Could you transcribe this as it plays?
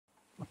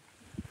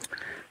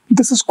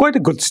This is quite a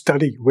good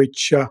study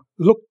which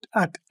looked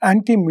at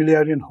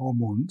anti-Mullerian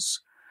hormones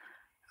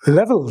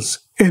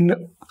levels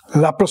in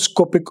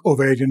laparoscopic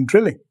ovarian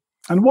drilling.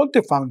 And what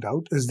they found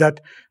out is that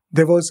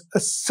there was a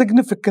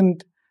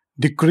significant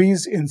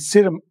decrease in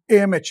serum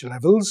AMH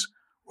levels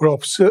were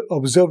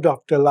observed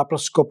after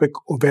laparoscopic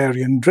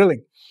ovarian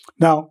drilling.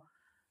 Now,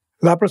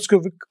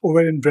 laparoscopic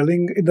ovarian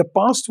drilling in the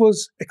past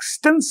was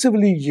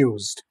extensively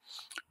used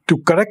to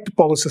correct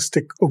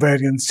polycystic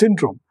ovarian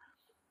syndrome.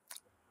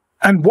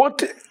 And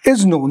what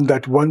is known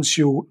that once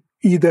you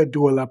either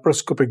do a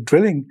laparoscopic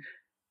drilling,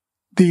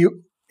 the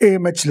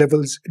AMH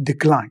levels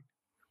decline.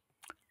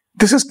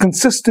 This is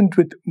consistent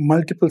with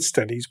multiple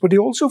studies, but they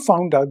also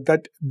found out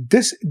that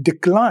this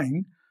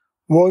decline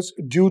was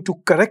due to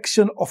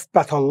correction of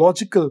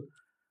pathological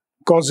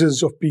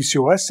causes of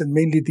PCOS and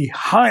mainly the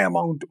high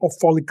amount of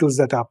follicles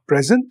that are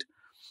present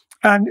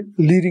and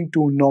leading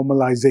to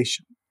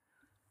normalization.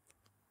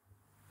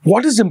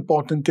 What is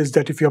important is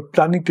that if you're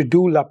planning to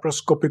do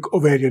laparoscopic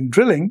ovarian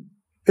drilling,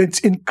 it's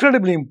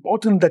incredibly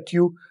important that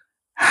you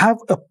have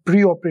a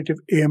preoperative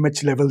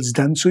AMH levels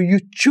done, so you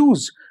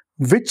choose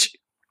which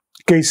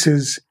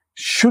cases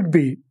should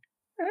be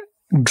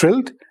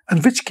drilled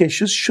and which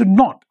cases should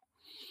not.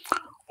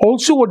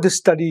 Also, what this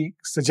study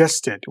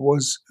suggested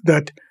was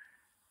that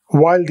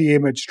while the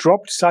AMH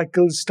dropped,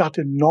 cycles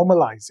started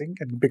normalizing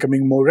and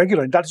becoming more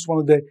regular. And that is one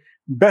of the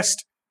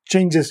best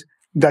changes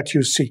that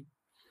you see.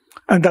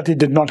 And that it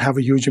did not have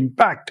a huge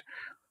impact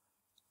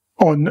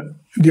on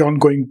the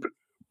ongoing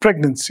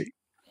pregnancy.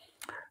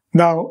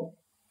 Now,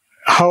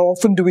 how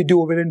often do we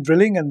do ovarian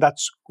drilling? And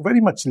that's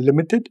very much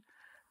limited,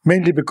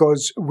 mainly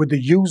because with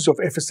the use of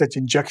FSH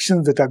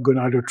injections that are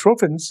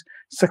gonadotrophins,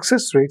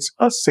 success rates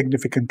are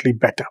significantly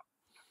better.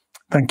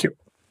 Thank you.